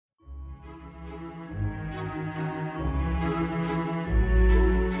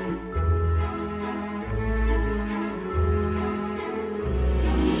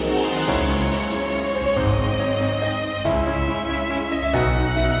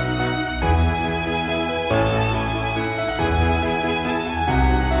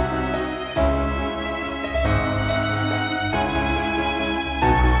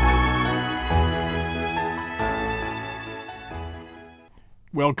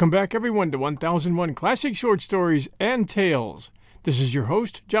Welcome back, everyone, to 1001 Classic Short Stories and Tales. This is your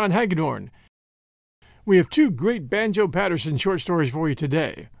host, John Hagedorn. We have two great Banjo Paterson short stories for you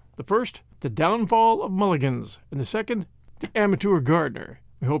today. The first, The Downfall of Mulligans, and the second, The Amateur Gardener.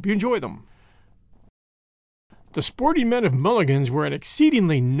 We hope you enjoy them. The sporting men of Mulligans were an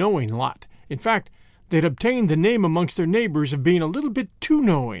exceedingly knowing lot. In fact, they had obtained the name amongst their neighbors of being a little bit too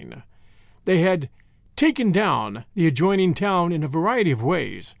knowing. They had taken down the adjoining town in a variety of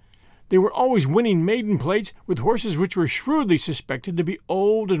ways. They were always winning maiden plates with horses which were shrewdly suspected to be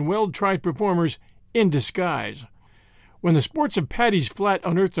old and well-tried performers in disguise. When the sports of Paddy's Flat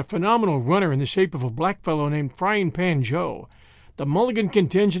unearthed a phenomenal runner in the shape of a blackfellow named Frying Pan Joe, the Mulligan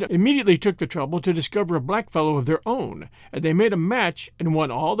contingent immediately took the trouble to discover a blackfellow of their own, and they made a match and won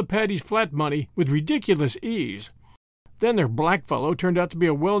all the Paddy's Flat money with ridiculous ease. Then their blackfellow turned out to be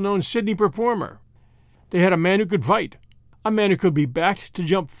a well-known Sydney performer. They had a man who could fight, a man who could be backed to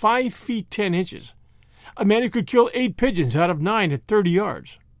jump 5 feet 10 inches, a man who could kill 8 pigeons out of 9 at 30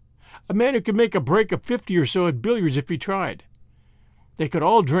 yards, a man who could make a break of 50 or so at billiards if he tried. They could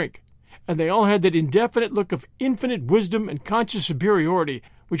all drink, and they all had that indefinite look of infinite wisdom and conscious superiority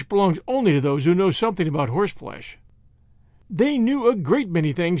which belongs only to those who know something about horseflesh. They knew a great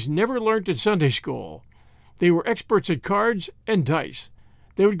many things never learnt at Sunday school. They were experts at cards and dice.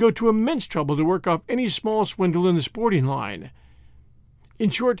 They would go to immense trouble to work off any small swindle in the sporting line. In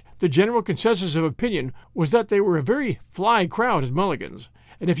short, the general consensus of opinion was that they were a very fly crowd at Mulligan's,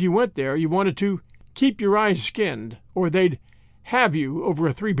 and if you went there you wanted to keep your eyes skinned, or they'd have you over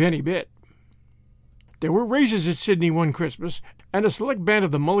a 3-penny bit. There were races at Sydney one Christmas, and a select band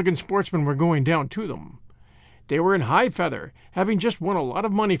of the Mulligan sportsmen were going down to them. They were in high feather, having just won a lot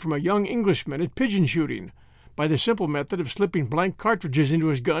of money from a young Englishman at pigeon shooting, by the simple method of slipping blank cartridges into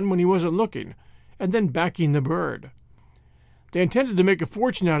his gun when he wasn't looking, and then backing the bird. They intended to make a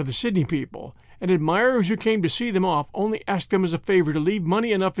fortune out of the Sydney people, and admirers who came to see them off only asked them as a favor to leave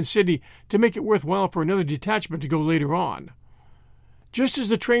money enough in Sydney to make it worthwhile for another detachment to go later on. Just as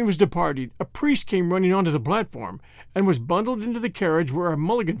the train was departing, a priest came running onto the platform, and was bundled into the carriage where our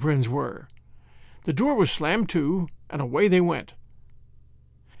Mulligan friends were. The door was slammed to, and away they went.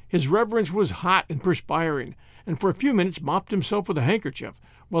 His reverence was hot and perspiring, and for a few minutes mopped himself with a handkerchief,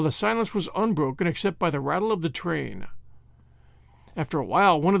 while the silence was unbroken except by the rattle of the train. After a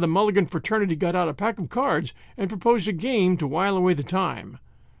while, one of the Mulligan fraternity got out a pack of cards and proposed a game to while away the time.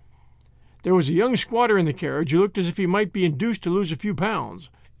 There was a young squatter in the carriage who looked as if he might be induced to lose a few pounds,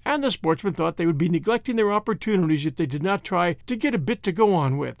 and the sportsmen thought they would be neglecting their opportunities if they did not try to get a bit to go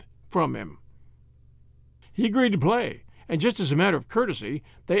on with from him. He agreed to play, and just as a matter of courtesy,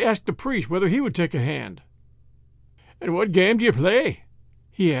 they asked the priest whether he would take a hand. "And what game do you play?"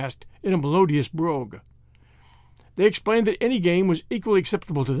 he asked in a melodious brogue. They explained that any game was equally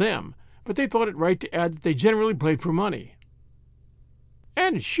acceptable to them, but they thought it right to add that they generally played for money.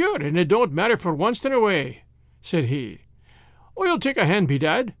 "And sure, and it don't matter for once in a way," said he. "I'll take a hand,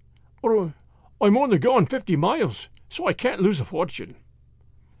 bedad, or I'm only going 50 miles, so I can't lose a fortune."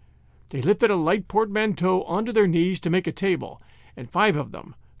 They lifted a light portmanteau onto their knees to make a table, and 5 of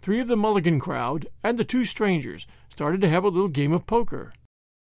them, 3 of the Mulligan crowd, and the 2 strangers, started to have a little game of poker.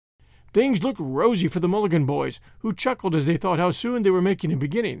 Things looked rosy for the Mulligan boys, who chuckled as they thought how soon they were making a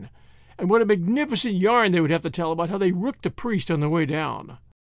beginning, and what a magnificent yarn they would have to tell about how they rooked the priest on the way down.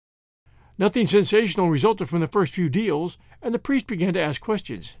 Nothing sensational resulted from the first few deals, and the priest began to ask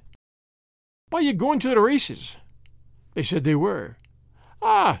questions. "Are you going to the races?" They said they were.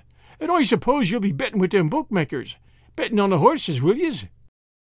 "Ah, and I suppose you'll be betting with them bookmakers. Betting on the horses, will yez?"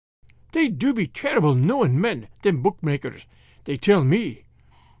 "They do be terrible knowing men, them bookmakers, they tell me."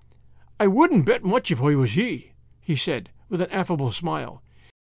 "I wouldn't bet much if I was ye," he said, with an affable smile.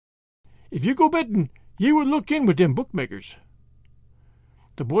 "If you go betting, ye would look in with them bookmakers."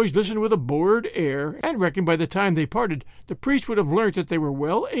 The boys listened with a bored air, and reckoned by the time they parted the priest would have learnt that they were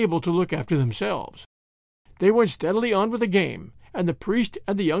well able to look after themselves. They went steadily on with the game, and the priest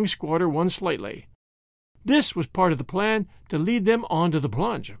and the young squatter won slightly. This was part of the plan to lead them on to the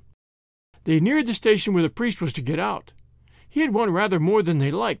plunge. They neared the station where the priest was to get out. He had won rather more than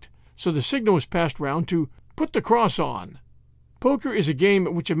they liked, so the signal was passed round to "put the cross on." Poker is a game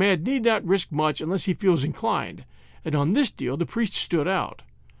at which a man need not risk much unless he feels inclined, and on this deal the priest stood out.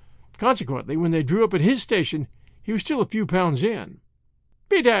 Consequently, when they drew up at his station, he was still a few pounds in.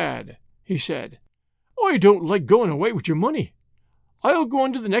 "Bedad," he said, "I don't like going away with your money. I'll go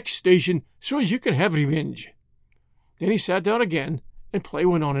on to the next station so as you can have revenge." Then he sat down again, and play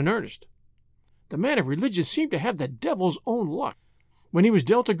went on in earnest. The man of religion seemed to have the devil's own luck. When he was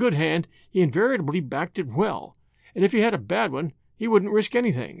dealt a good hand, he invariably backed it well, and if he had a bad one, He wouldn't risk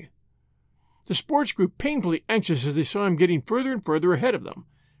anything. The sports grew painfully anxious as they saw him getting further and further ahead of them,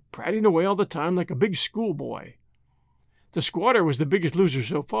 prattling away all the time like a big schoolboy. The squatter was the biggest loser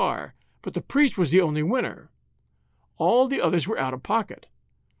so far, but the priest was the only winner. All the others were out of pocket.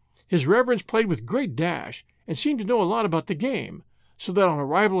 His reverence played with great dash and seemed to know a lot about the game, so that on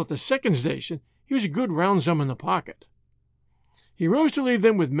arrival at the second station he was a good round sum in the pocket. He rose to leave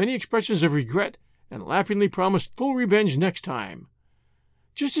them with many expressions of regret and laughingly promised full revenge next time.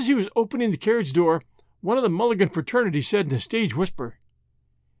 Just as he was opening the carriage door, one of the Mulligan fraternity said in a stage whisper,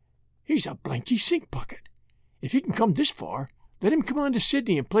 "He's a blanky sink bucket. If he can come this far, let him come on to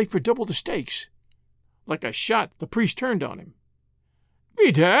Sydney and play for double the stakes." Like a shot, the priest turned on him.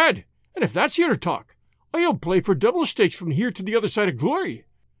 "Bedad, and if that's your talk, I'll play for double stakes from here to the other side of glory.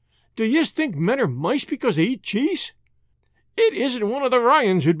 Do yez think men are mice because they eat cheese? It isn't one of the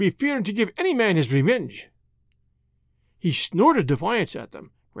Ryans who'd be fearing to give any man his revenge." He snorted defiance at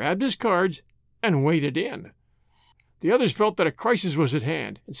them, grabbed his cards, and waded in. The others felt that a crisis was at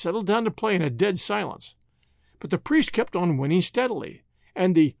hand and settled down to play in a dead silence. But the priest kept on winning steadily,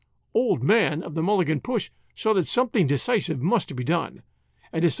 and the old man of the Mulligan push saw that something decisive must be done,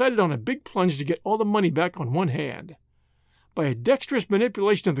 and decided on a big plunge to get all the money back on one hand. By a dexterous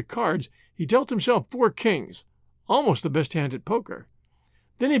manipulation of the cards, he dealt himself 4 kings, almost the best hand at poker.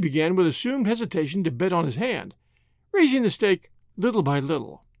 Then he began with assumed hesitation to bet on his hand, raising the stake little by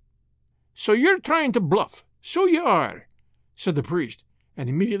little. "So you're trying to bluff, so you are," said the priest, and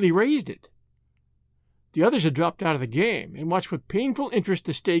immediately raised it. The others had dropped out of the game and watched with painful interest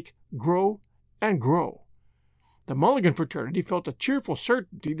the stake grow and grow. The Mulligan fraternity felt a cheerful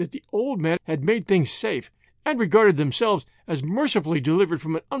certainty that the old man had made things safe and regarded themselves as mercifully delivered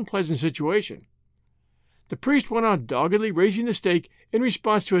from an unpleasant situation. The priest went on doggedly raising the stake in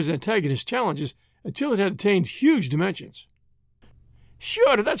response to his antagonist's challenges until it had attained huge dimensions.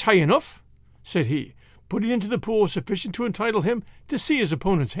 "Sure, that's high enough," said he, putting into the pool sufficient to entitle him to see his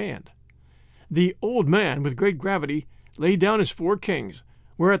opponent's hand. The old man, with great gravity, laid down his 4 kings,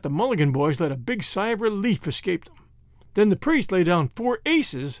 whereat the Mulligan boys let a big sigh of relief escape them. Then the priest laid down 4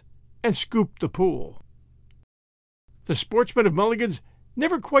 aces and scooped the pool. The sportsmen of Mulligan's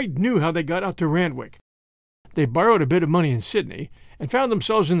never quite knew how they got out to Randwick. They borrowed a bit of money in Sydney and found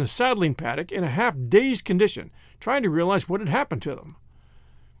themselves in the saddling paddock in a half-dazed condition, trying to realize what had happened to them.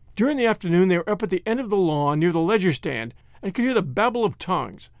 During the afternoon they were up at the end of the lawn near the ledger stand and could hear the babble of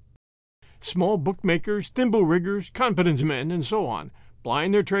tongues. Small bookmakers, thimble riggers, confidence men, and so on,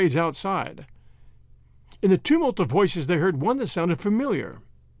 plying their trades outside. In the tumult of voices they heard one that sounded familiar.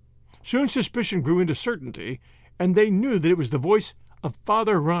 Soon suspicion grew into certainty, and they knew that it was the voice of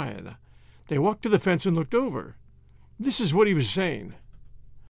Father Ryan. They walked to the fence and looked over. This is what he was saying.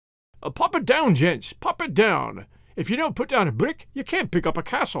 "Pop it down, gents, pop it down. If you don't put down a brick, you can't pick up a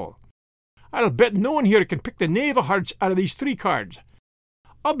castle. I'll bet no one here can pick the knave of hearts out of these 3 cards.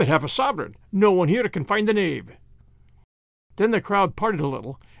 I'll bet half a sovereign no one here can find the knave." Then the crowd parted a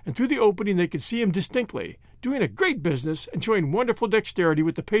little, and through the opening they could see him distinctly, doing a great business and showing wonderful dexterity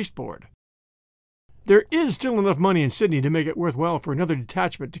with the pasteboard. There is still enough money in Sydney to make it worthwhile for another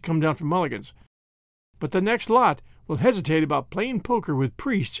detachment to come down from Mulligan's, but the next lot will hesitate about playing poker with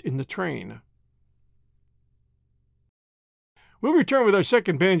priests in the train. We'll return with our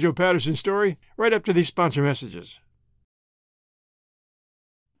second Banjo Patterson story right after these sponsor messages.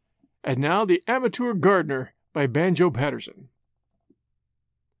 And now, The Amateur Gardener by Banjo Patterson.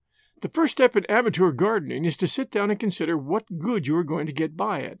 The first step in amateur gardening is to sit down and consider what good you are going to get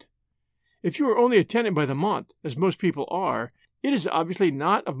by it. If you are only a tenant by the month, as most people are, it is obviously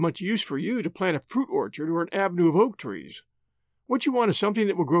not of much use for you to plant a fruit orchard or an avenue of oak trees. What you want is something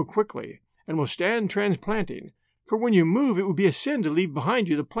that will grow quickly and will stand transplanting, for when you move it would be a sin to leave behind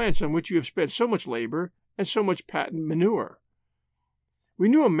you the plants on which you have spent so much labor and so much patent manure. We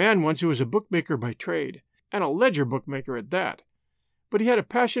knew a man once who was a bookmaker by trade, and a ledger bookmaker at that, but he had a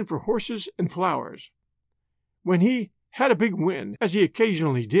passion for horses and flowers. When he had a big win, as he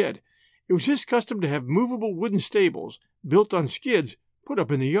occasionally did, it was his custom to have movable wooden stables, built on skids, put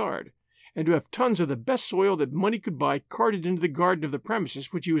up in the yard, and to have tons of the best soil that money could buy carted into the garden of the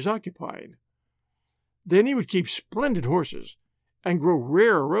premises which he was occupying. Then he would keep splendid horses, and grow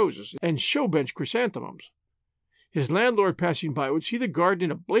rare roses and show-bench chrysanthemums. His landlord passing by would see the garden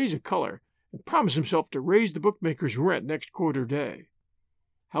in a blaze of color, and promise himself to raise the bookmaker's rent next quarter day.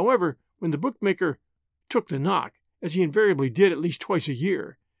 However, when the bookmaker took the knock, as he invariably did at least twice a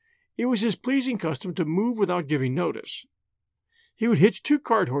year, it was his pleasing custom to move without giving notice. He would hitch 2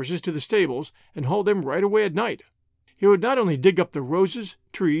 cart horses to the stables and haul them right away at night. He would not only dig up the roses,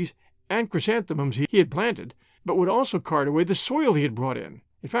 trees, and chrysanthemums he had planted, but would also cart away the soil he had brought in.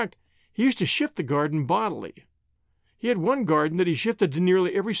 In fact, he used to shift the garden bodily. He had one garden that he shifted to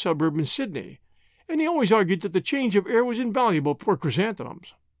nearly every suburb in Sydney, and he always argued that the change of air was invaluable for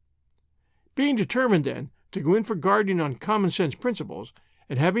chrysanthemums. Being determined, then, to go in for gardening on common-sense principles,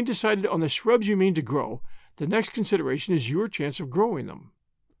 and having decided on the shrubs you mean to grow, the next consideration is your chance of growing them.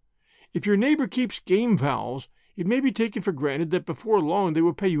 If your neighbor keeps game fowls, it may be taken for granted that before long they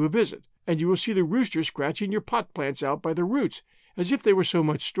will pay you a visit, and you will see the rooster scratching your pot plants out by the roots as if they were so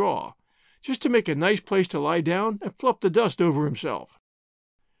much straw, just to make a nice place to lie down and fluff the dust over himself.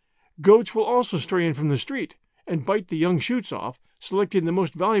 Goats will also stray in from the street and bite the young shoots off, selecting the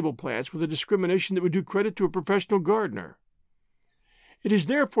most valuable plants with a discrimination that would do credit to a professional gardener. It is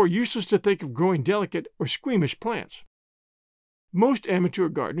therefore useless to think of growing delicate or squeamish plants. Most amateur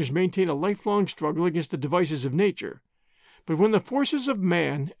gardeners maintain a lifelong struggle against the devices of nature, but when the forces of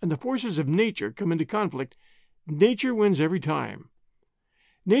man and the forces of nature come into conflict, nature wins every time.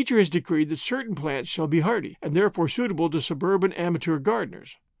 Nature has decreed that certain plants shall be hardy, and therefore suitable to suburban amateur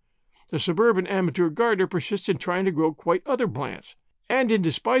gardeners. The suburban amateur gardener persists in trying to grow quite other plants, and in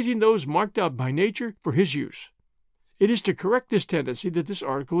despising those marked out by nature for his use. It is to correct this tendency that this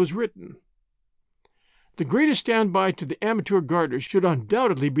article is written. The greatest standby to the amateur gardener should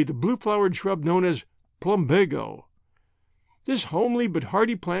undoubtedly be the blue-flowered shrub known as plumbago. This homely but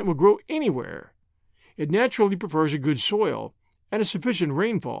hardy plant will grow anywhere. It naturally prefers a good soil and a sufficient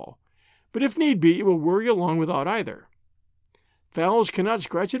rainfall, but if need be it will worry along without either. Fowls cannot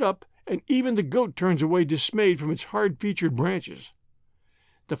scratch it up, and even the goat turns away dismayed from its hard-featured branches.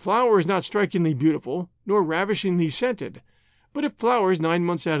 The flower is not strikingly beautiful, nor ravishingly scented, but it flowers 9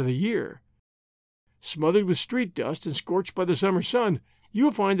 months out of the year. Smothered with street dust and scorched by the summer sun, you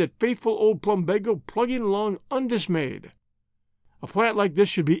will find that faithful old plumbago plugging along undismayed. A plant like this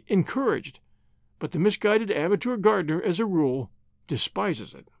should be encouraged, but the misguided amateur gardener, as a rule,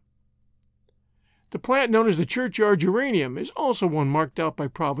 despises it. The plant known as the churchyard geranium is also one marked out by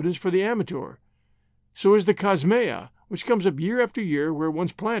Providence for the amateur. So is the cosmea, which comes up year after year where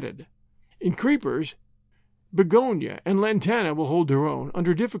once planted. In creepers, begonia and lantana will hold their own,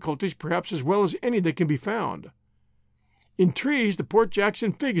 under difficulties perhaps as well as any that can be found. In trees, the Port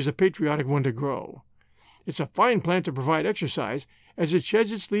Jackson fig is a patriotic one to grow. It's a fine plant to provide exercise, as it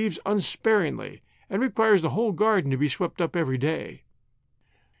sheds its leaves unsparingly and requires the whole garden to be swept up every day.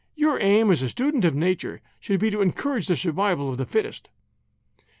 Your aim as a student of nature should be to encourage the survival of the fittest.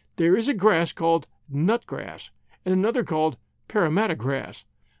 There is a grass called nutgrass and another called Parramatta grass,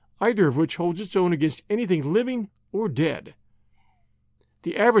 either of which holds its own against anything living or dead.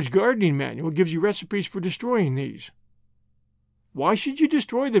 The average gardening manual gives you recipes for destroying these. Why should you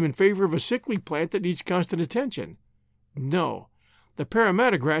destroy them in favor of a sickly plant that needs constant attention? No, the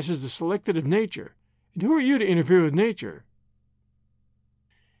Parramatta grass is the selected of nature, and who are you to interfere with nature?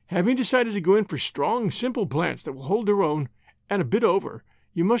 Having decided to go in for strong, simple plants that will hold their own, and a bit over,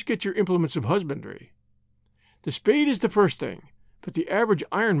 you must get your implements of husbandry. The spade is the first thing, but the average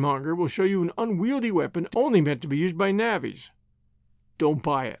ironmonger will show you an unwieldy weapon only meant to be used by navvies. Don't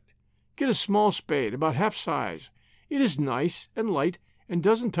buy it. Get a small spade, about half size. It is nice and light and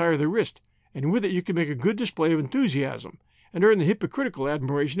doesn't tire the wrist, and with it you can make a good display of enthusiasm and earn the hypocritical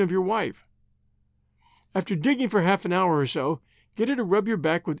admiration of your wife. After digging for half an hour or so, get her to rub your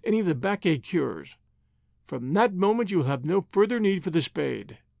back with any of the backache cures. From that moment you will have no further need for the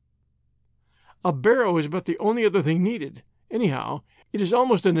spade. A barrow is about the only other thing needed. Anyhow, it is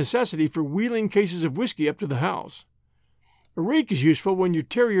almost a necessity for wheeling cases of whiskey up to the house. A rake is useful when your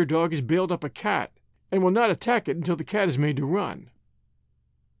terrier dog has bailed up a cat, and will not attack it until the cat is made to run.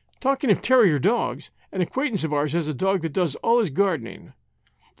 Talking of terrier dogs, an acquaintance of ours has a dog that does all his gardening.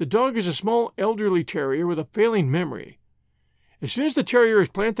 The dog is a small elderly terrier with a failing memory. As soon as the terrier has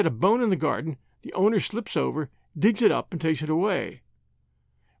planted a bone in the garden, the owner slips over, digs it up, and takes it away.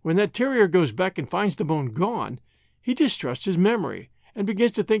 When that terrier goes back and finds the bone gone, he distrusts his memory, and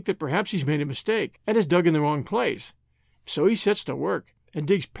begins to think that perhaps he's made a mistake, and has dug in the wrong place. So he sets to work, and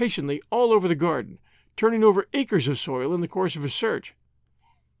digs patiently all over the garden, turning over acres of soil in the course of his search.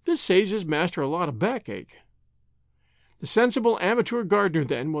 This saves his master a lot of backache. The sensible amateur gardener,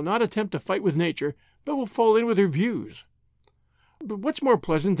 then, will not attempt to fight with nature, but will fall in with her views. But what's more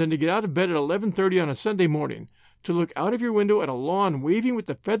pleasant than to get out of bed at 11:30 on a Sunday morning, to look out of your window at a lawn waving with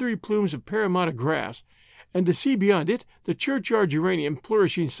the feathery plumes of Parramatta grass, and to see beyond it the churchyard geranium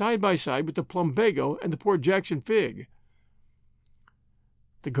flourishing side by side with the plumbago and the Port Jackson fig?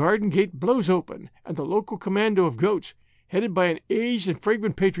 The garden gate blows open, and the local commando of goats, headed by an aged and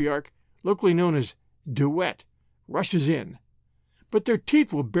fragrant patriarch, locally known as Duet, rushes in. but their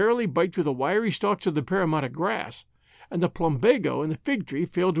teeth will barely bite through the wiry stalks of the Parramatta grass, and the plumbago and the fig tree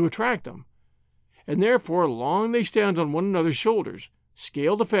fail to attract them. And therefore long they stand on one another's shoulders,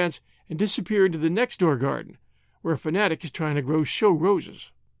 scale the fence, and disappear into the next door garden, where a fanatic is trying to grow show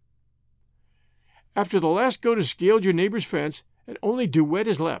roses. After the last goat has scaled your neighbor's fence, and only Duet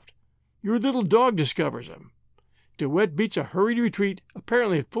is left, your little dog discovers him. Duet beats a hurried retreat,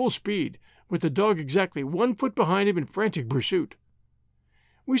 apparently at full speed, with the dog exactly 1 foot behind him in frantic pursuit.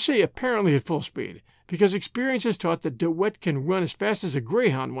 We say apparently at full speed, because experience has taught that Duet can run as fast as a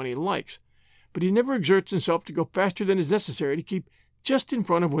greyhound when he likes, but he never exerts himself to go faster than is necessary to keep just in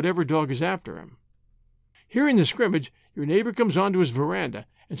front of whatever dog is after him. Hearing the scrimmage, your neighbor comes onto his veranda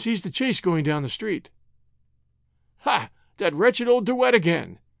and sees the chase going down the street. "Ha! That wretched old Duet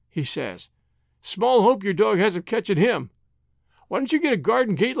again," he says. "Small hope your dog has of catching him. Why don't you get a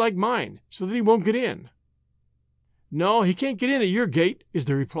garden gate like mine, so that he won't get in?" "No, he can't get in at your gate," is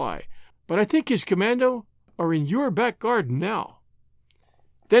the reply, "but I think his commando are in your back garden now."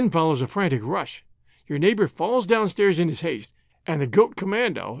 Then follows a frantic rush. Your neighbor falls downstairs in his haste, and the goat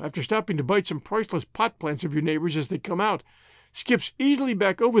commando, after stopping to bite some priceless pot plants of your neighbor's as they come out, skips easily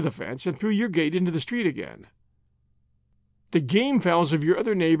back over the fence and through your gate into the street again. The game fowls of your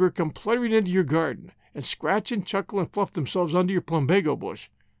other neighbor come fluttering into your garden, and scratch and chuckle and fluff themselves under your plumbago bush.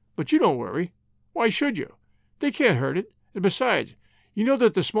 But you don't worry. Why should you? They can't hurt it, and besides, you know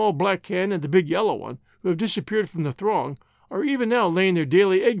that the small black hen and the big yellow one, who have disappeared from the throng, are even now laying their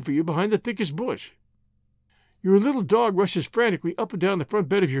daily egg for you behind the thickest bush. Your little dog rushes frantically up and down the front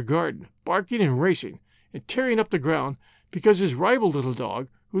bed of your garden, barking and racing, and tearing up the ground, because his rival little dog,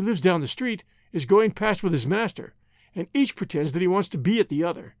 who lives down the street, is going past with his master, and each pretends that he wants to be at the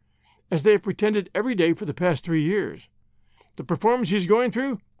other, as they have pretended every day for the past 3 years. The performance he is going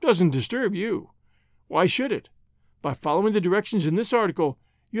through doesn't disturb you. Why should it? By following the directions in this article,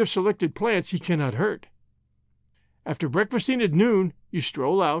 you have selected plants he cannot hurt. After breakfasting at noon, you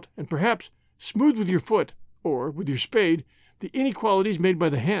stroll out and perhaps smooth with your foot, or with your spade, the inequalities made by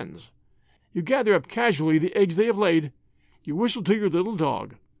the hens. You gather up casually the eggs they have laid, you whistle to your little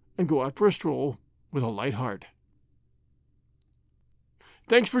dog, and go out for a stroll with a light heart.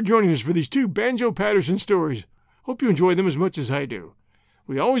 Thanks for joining us for these 2 Banjo Paterson stories. Hope you enjoy them as much as I do.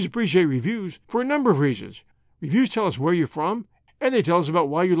 We always appreciate reviews for a number of reasons. Reviews tell us where you're from, and they tell us about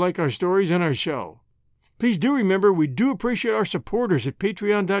why you like our stories and our show. Please do remember we do appreciate our supporters at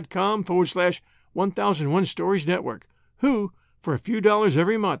patreon.com/1001 Stories Network, who, for a few dollars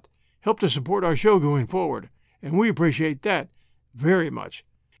every month, help to support our show going forward, and we appreciate that very much.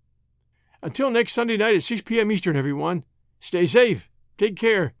 Until next Sunday night at 6 p.m. Eastern, everyone, stay safe, take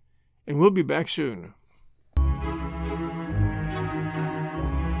care, and we'll be back soon.